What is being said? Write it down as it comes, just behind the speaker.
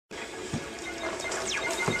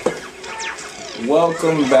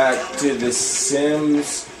Welcome back to The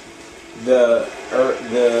Sims, to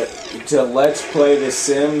Let's Play The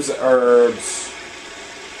Sims Urbz,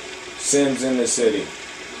 Sims in the City,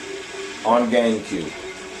 on Gamecube.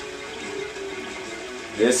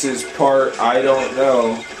 This is part, I don't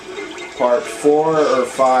know, part 4 or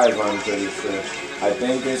 5, I'm pretty sure. I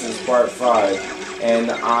think this is part 5, and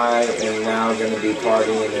I am now going to be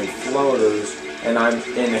partying in floaters, and I'm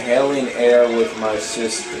inhaling air with my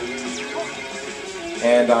sister.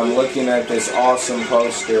 And I'm looking at this awesome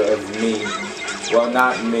poster of me, well,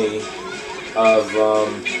 not me, of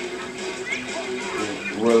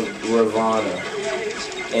Ravana.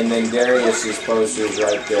 And then Darius's poster is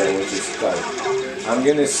right there, which is tight. I'm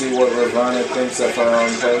gonna see what Ravana thinks of her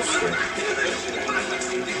own poster.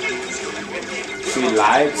 She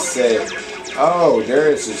likes it. Oh,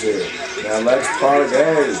 Darius is here. Now let's party.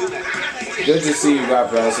 Good to see you, got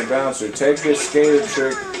past the bouncer. Take this skater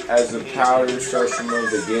trick as the powder social move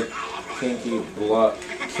to get Kinky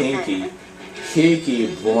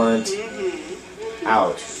Blunt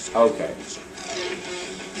out. Okay.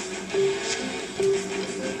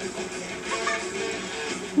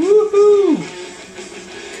 Woohoo!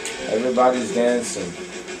 Everybody's dancing.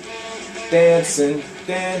 Dancing,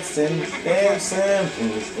 dancing, dancing.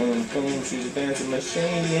 Boom, boom, boom. She's a dancing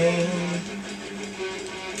machine.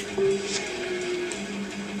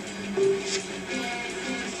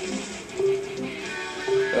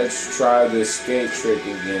 Let's try this skate trick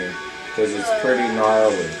again, because it's pretty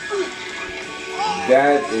gnarly.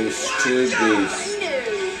 That is too beast.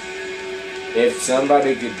 If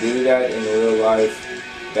somebody could do that in real life,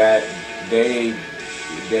 that they're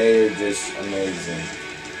just amazing.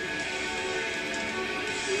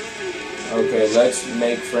 Okay, let's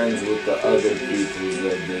make friends with the other people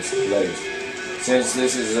of this place. Since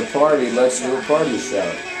this is a party, let's do a party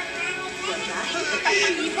shout.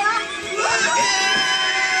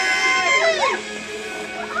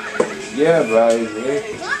 Yeah, baby.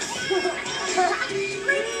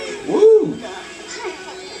 Woo!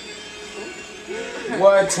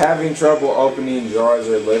 What? Having trouble opening drawers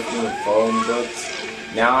or lifting phone books?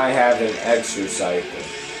 Now I have an exercise cycle,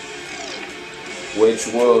 which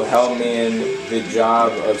will help me in the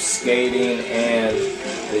job of skating and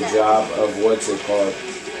the job of what's it called?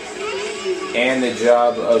 And the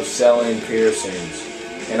job of selling piercings.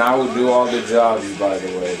 And I will do all the jobs, by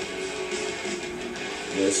the way.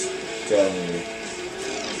 Just telling you.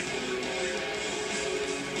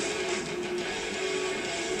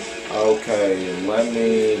 Okay, let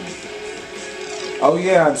me... Oh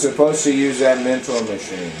yeah, I'm supposed to use that mental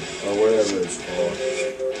machine, or whatever it's called.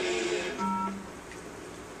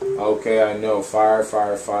 Okay, I know. Fire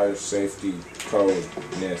safety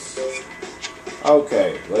code-ness.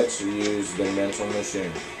 Okay, let's use the mental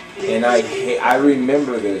machine. And I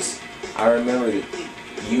remember this. I remember it.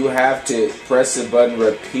 You have to press the button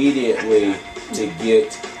repeatedly to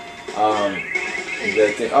get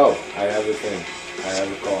the thing. Oh, I have a thing. I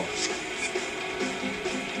have a call.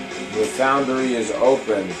 The foundry is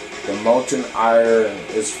open. The molten iron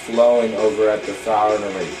is flowing over at the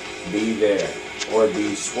foundry. Be there. Or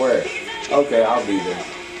be square. Okay, I'll be there.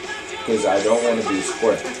 Because I don't want to be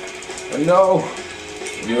square. No!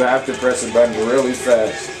 You have to press the button really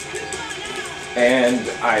fast. And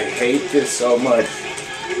I hate this so much.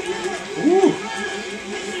 Woo.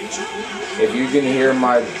 If you can hear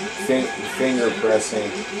my finger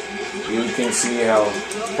pressing, you can see how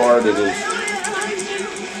hard it is.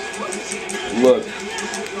 Look,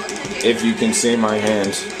 if you can see my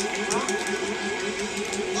hands.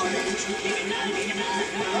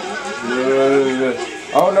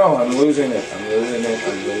 Oh no, I'm losing it. I'm losing it.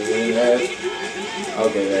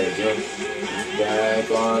 Okay, there you go.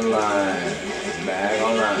 Back online.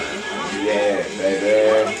 Yeah,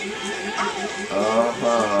 baby.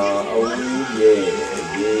 Oh yeah,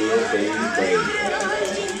 baby.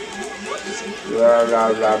 Blah blah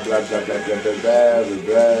blah blah blah blah blah blah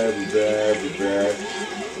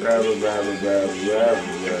blah blah blah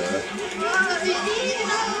blah.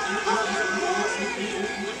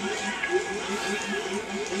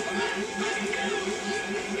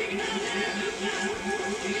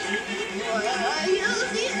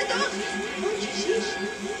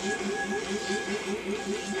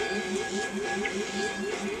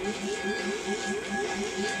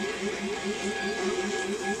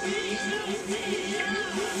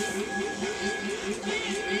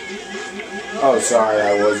 Oh, sorry,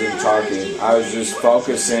 I wasn't talking. I was just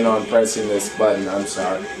focusing on pressing this button. I'm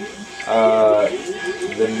sorry.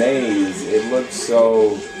 The maze, it looks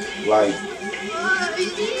so, like,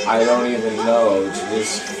 I don't even know. It's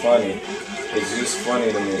just funny. It's just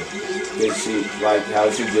funny to me. Cause she, like,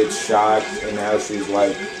 how she gets shocked and how she's,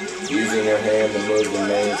 like, using her hand to move the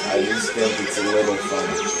maze. I just think it's a little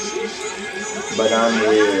funny. But I'm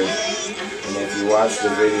weird. And if you watch the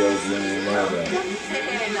videos, then you know that.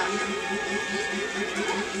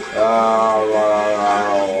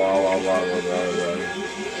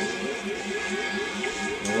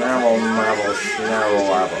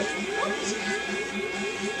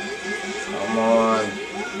 Come on.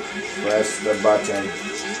 Press the button.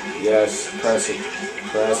 Yes, press it.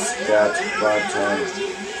 Press that button.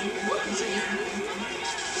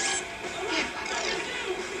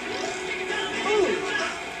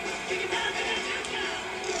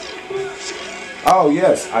 Oh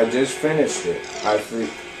yes, I just finished it.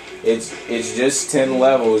 It's just 10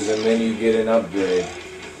 levels and then you get an upgrade.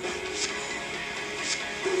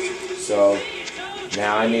 So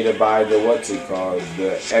now I need to buy the what's it called?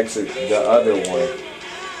 The other one.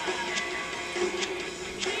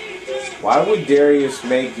 Why would Darius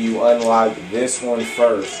make you unlock this one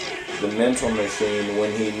first, the mental machine,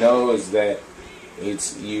 when he knows that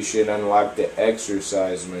you should unlock the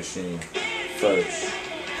exercise machine first?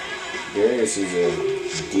 Darius is a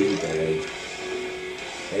D-bag.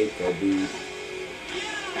 Hate that dude.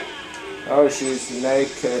 Oh, she's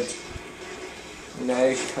naked.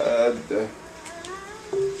 Naked.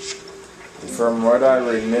 From what I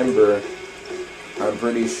remember, I'm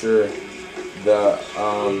pretty sure the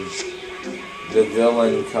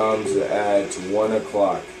villain comes at 1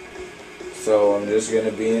 o'clock. So I'm just going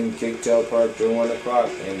to be in Kicktail Park till 1 o'clock,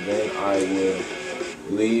 and then I will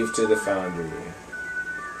leave to the foundry.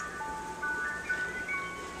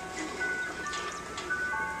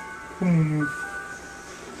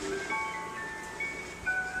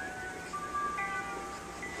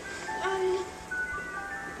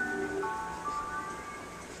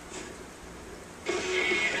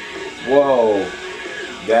 Whoa,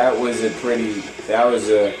 that was a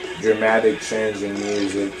dramatic change in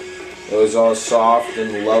music. It was all soft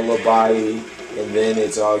and lullaby-y, and then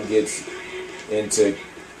it all gets into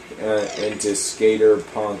skater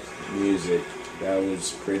punk music.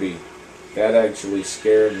 That actually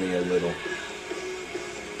scared me a little.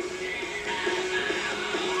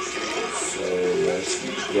 So let's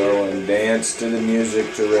go and dance to the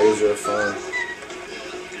music to raise our fun.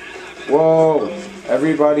 Whoa!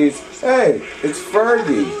 Hey, it's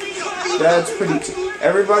Fergie. That's pretty.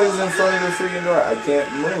 Everybody's in front of the freaking door. I can't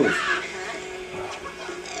move.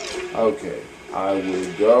 Okay, I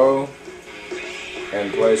will go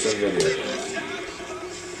and play some video games.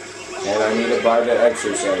 And I need to buy the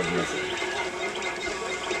exercise machine.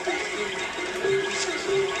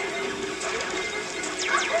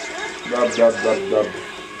 Rub, rub, rub, rub.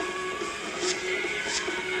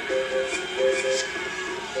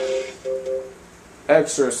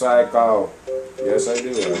 Exercycle. Yes, I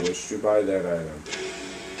do. I wish to buy that item.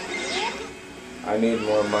 I need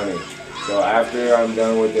more money. So after I'm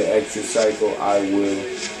done with the exercycle, I will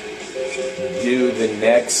do the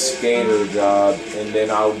next skater job, and then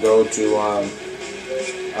I'll go to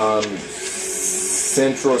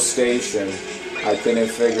Central Station. I couldn't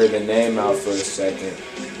figure the name out for a second,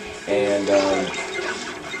 and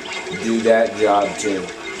do that job too.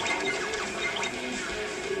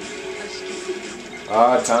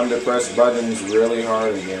 Time to press buttons really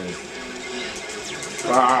hard again.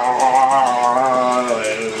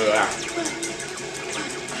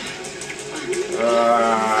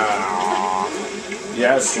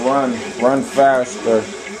 Yes, run faster,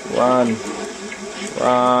 run.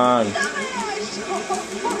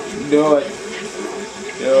 Do it.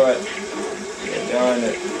 You're doing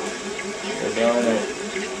it.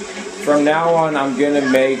 From now on, I'm gonna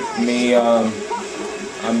make me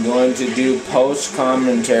I'm going to do post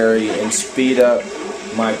commentary and speed up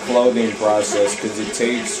my clothing process because it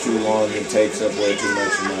takes too long. It takes up way too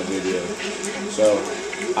much of my video. So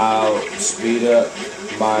I'll speed up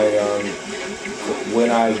my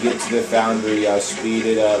when I get to the foundry, I'll speed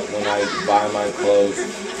it up when I buy my clothes,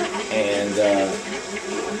 and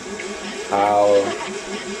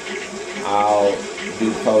I'll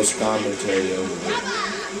do post commentary over it.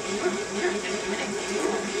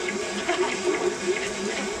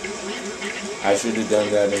 I should have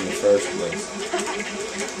done that in the first place.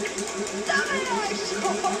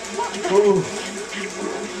 Whew.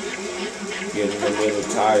 Getting a little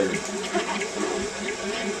tired.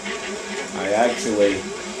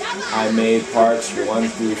 I made parts 1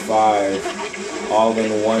 through 5 all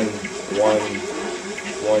in one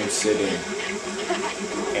sitting.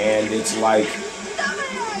 And it's like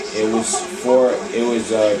it was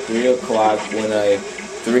 3 o'clock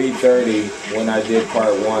 3:30 when I did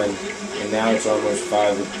part 1. And and now it's almost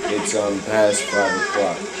 5. It's past 5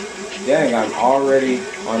 o'clock. Dang, I'm already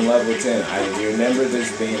on level 10. I remember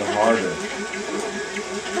this being harder.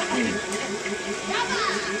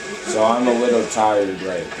 So I'm a little tired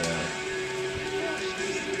right now.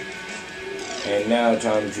 And now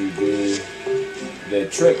time to do the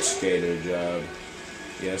trick skater job.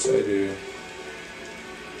 Yes, I do.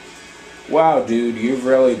 Wow, dude, you've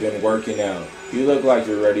really been working out. You look like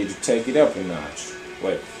you're ready to take it up a notch.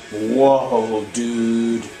 Wait. Whoa,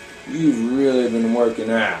 dude. You've really been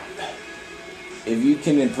working out. If you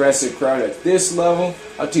can impress a crowd at this level,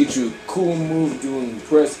 I'll teach you a cool move to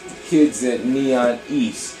impress the kids at Neon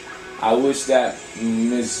East. I wish that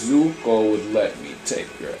Mizuko would let me take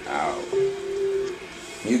her out.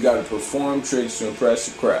 You gotta perform tricks to impress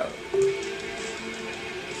the crowd.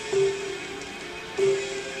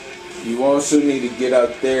 You also need to get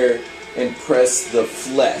out there and press the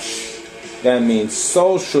flesh. That means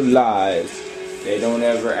socialize. They don't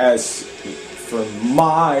ever ask for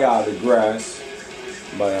my autographs,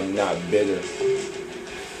 but I'm not bitter.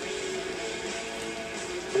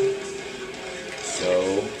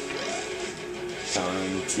 So,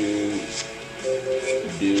 time to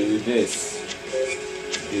do this.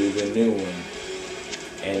 Do the new one.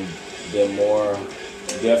 And the more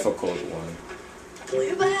difficult one.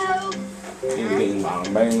 Bing, bing,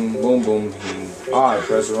 bang, bang, boom, boom, bing. Ah, I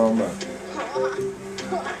pressed the wrong button.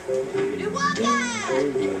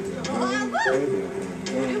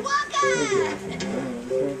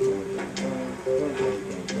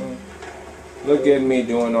 Look at me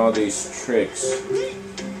doing all these tricks.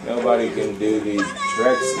 Nobody can do these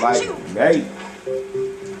tricks like me.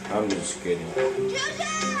 I'm just kidding.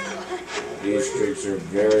 These tricks are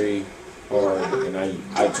very hard, and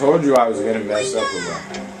I told you I was gonna mess up a lot.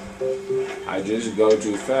 I just go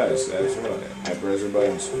too fast, that's why. I press the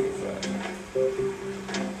buttons too fast.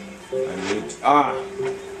 I need to,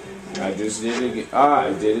 I just did it again.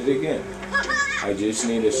 I did it again. I just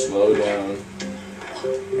need to slow down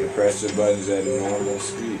and press the buttons at a normal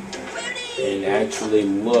speed. And actually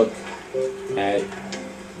look at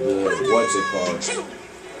the, what's it called?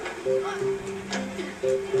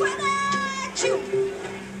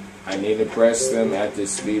 I need to press them at the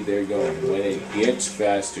speed they're going. When it gets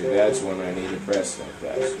faster, that's when I need to press them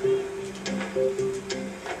faster.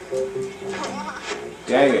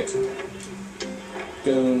 Dang it.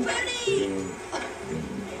 Doom, doom, doom,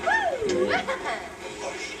 doom.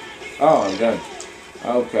 Oh, I'm done.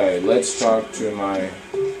 Okay, let's talk to my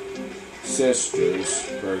sister's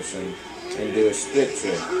person and do a spit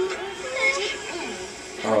trick.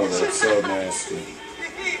 Oh, that's so nasty.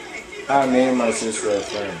 Me and my sister are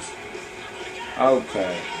friends.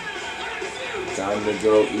 Okay. Time to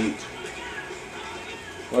go eat.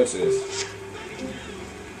 What's this?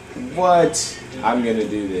 What? I'm gonna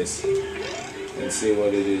do this. And see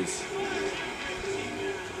what it is.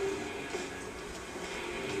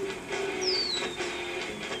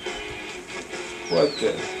 What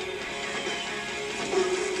the?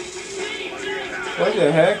 What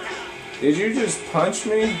the heck? Did you just punch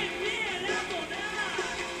me?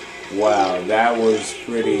 Wow, that was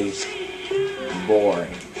pretty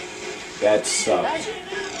boring. That sucked.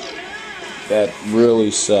 That really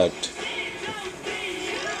sucked.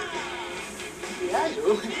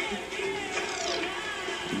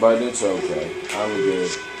 But it's okay. I'm good.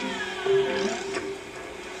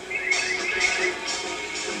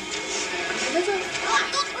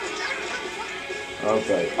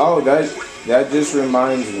 Okay. Oh, that just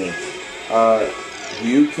reminds me.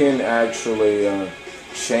 You can actually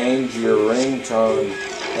change your ringtone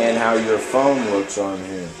and how your phone looks on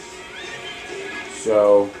here.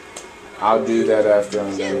 So I'll do that after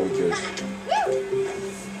I'm done with this.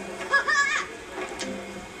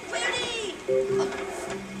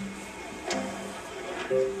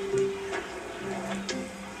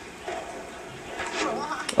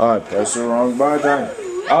 Oh, I pressed the wrong button.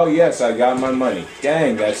 Oh yes, I got my money.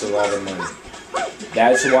 Dang, that's a lot of money.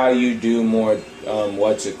 That's why you do more,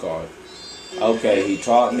 what's it called? Okay, he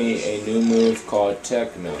taught me a new move called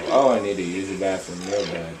Techno. Oh, I need to use the bathroom real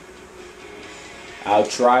bad. I'll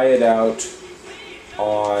try it out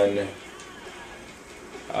on,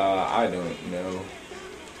 I don't know.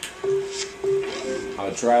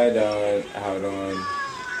 I'll try it out on,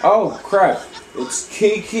 oh crap, it's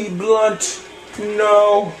Kinky Blunt.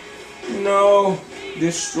 No, no,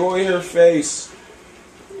 destroy her face.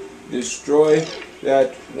 Destroy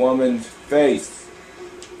that woman's face.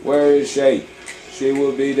 Where is she? She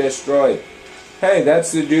will be destroyed. Hey,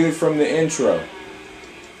 that's the dude from the intro.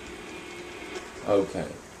 Okay.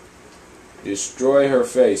 Destroy her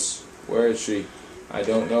face. Where is she? I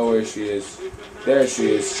don't know where she is. There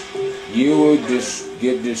she is. You will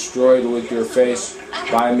get destroyed with your face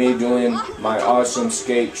by me doing my awesome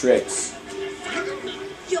skate tricks.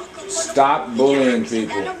 Stop bullying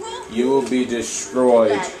people. You will be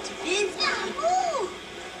destroyed.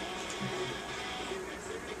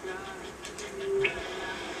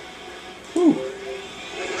 Whew.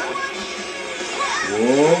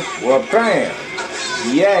 Whoa, well, bam!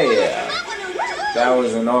 Yeah! That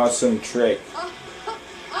was an awesome trick.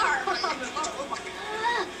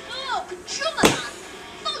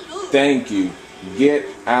 Thank you. Get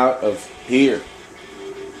out of here.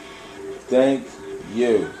 Thank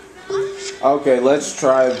you. Okay, let's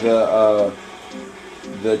try the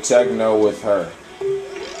techno with her.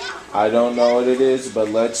 I don't know what it is, but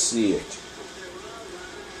let's see it.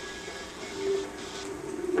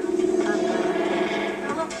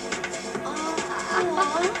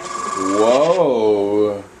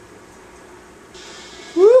 Whoa.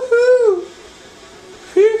 Woohoo.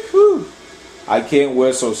 Woo-hoo. I can't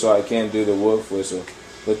whistle, so I can't do the wolf whistle.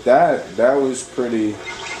 But that was pretty,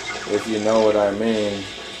 if you know what I mean.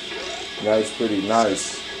 That's pretty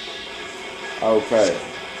nice. Okay.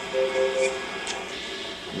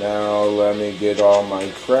 Now let me get all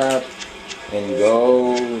my crap and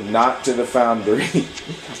go not to the foundry.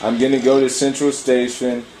 I'm gonna go to Central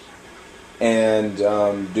Station and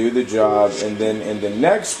do the job, and then in the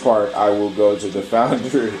next part I will go to the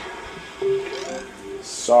foundry.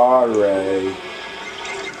 Sorry.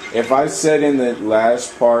 If I said in the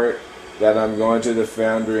last part that I'm going to the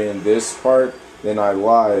foundry in this part, then I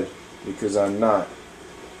lied, because I'm not.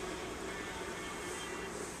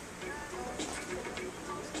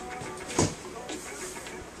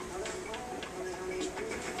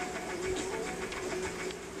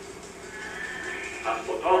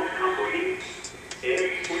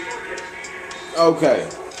 Okay.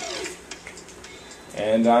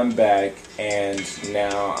 And I'm back, and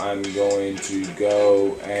now I'm going to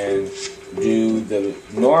go and do the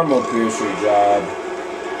normal piercer job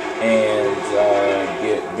and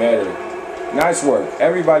get better. Nice work.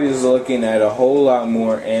 Everybody's looking at a whole lot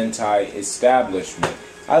more anti-establishment.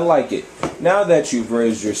 I like it. Now that you've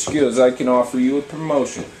raised your skills, I can offer you a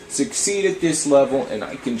promotion. Succeed at this level, and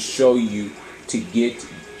I can show you to get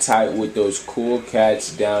tight with those cool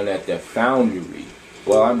cats down at the foundry.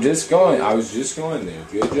 Well, I was just going there.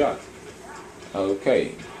 Good job.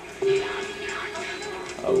 Okay.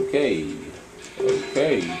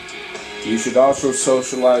 You should also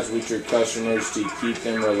socialize with your customers to keep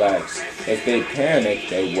them relaxed. If they panic,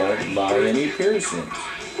 they won't buy any piercings.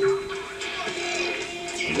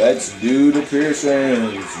 Let's do the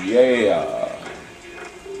piercings. Yeah.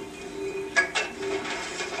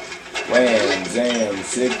 Wham, zam,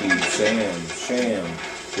 sicky, sam, sham,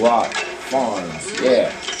 rock, farms,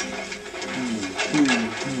 yeah.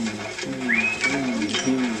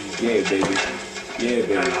 Yeah, baby. Yeah,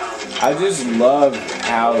 baby. I just love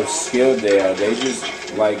how skilled they are. They just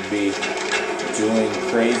like be doing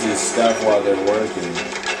crazy stuff while they're working.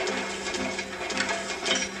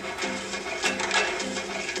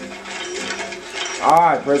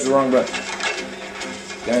 Ah, I pressed the wrong button.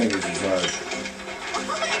 Dang, this is hard.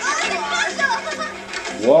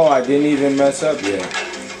 Whoa, I didn't even mess up yet.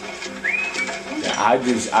 Yeah, I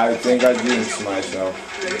think I jinxed myself.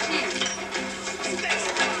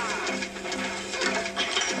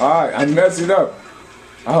 Alright, I messed it up.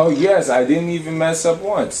 Oh yes, I didn't even mess up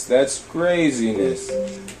once. That's craziness.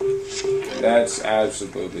 That's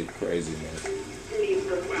absolutely craziness.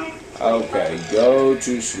 Okay, go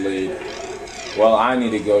to sleep. Well, I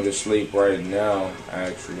need to go to sleep right now,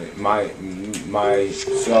 actually.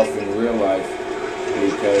 Myself in real life,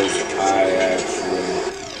 because I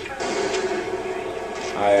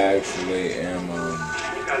actually am,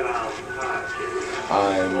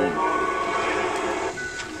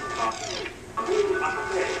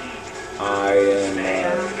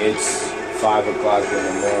 it's 5 o'clock in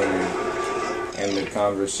the morning, and the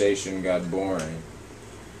conversation got boring.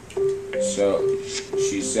 So,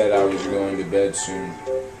 she said I was going to bed soon,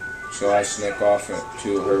 so I snuck off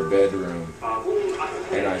to her bedroom,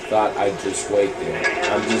 and I thought I'd just wait there.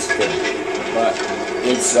 I'm just kidding. But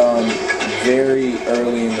it's very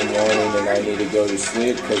early in the morning, and I need to go to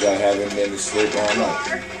sleep because I haven't been to sleep all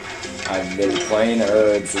night. I've been playing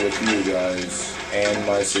Urbz with you guys and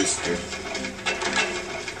my sister.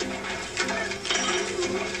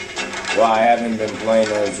 Well, I haven't been playing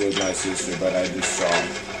Urbz with my sister, but I just saw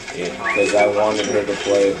it because I wanted her to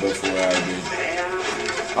play it before I did.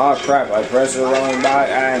 Oh crap, I pressed the wrong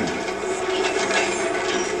button.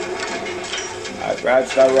 I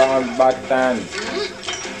pressed the wrong button.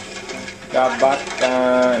 The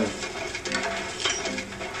button.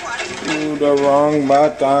 Ooh, the wrong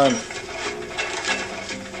button.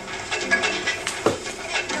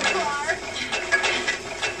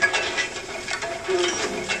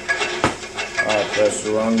 I pressed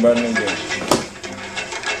the wrong button again.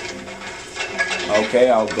 Okay,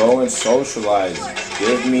 I'll go and socialize.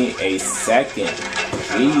 Give me a second.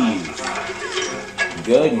 Jeez.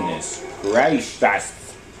 Goodness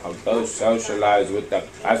gracious. I'll go socialize with the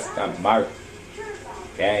customer.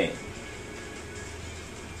 Dang.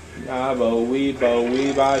 Nabo weebo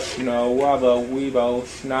weeba shno wabo weebo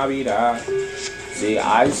schnabida. See,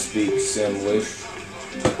 I speak Simlish.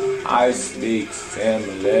 I speak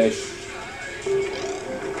Simlish.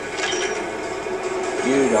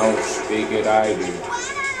 You don't speak it, I do.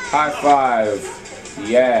 High five.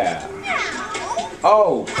 Yeah.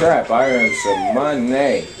 Oh crap, I earned some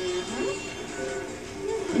money.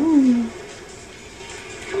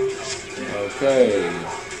 Okay.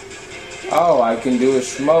 Oh, I can do a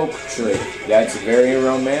smoke trick. That's very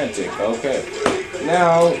romantic. Okay.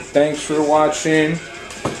 Now, thanks for watching.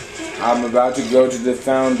 I'm about to go to the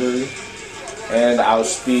foundry, and I'll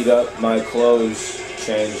speed up my clothes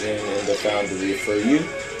changing in the foundry for you.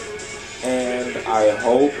 And I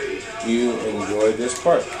hope you enjoy this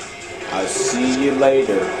part. I'll see you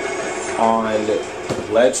later on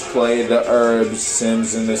Let's Play the Urbz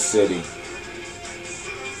Sims in the City.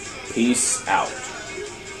 Peace out.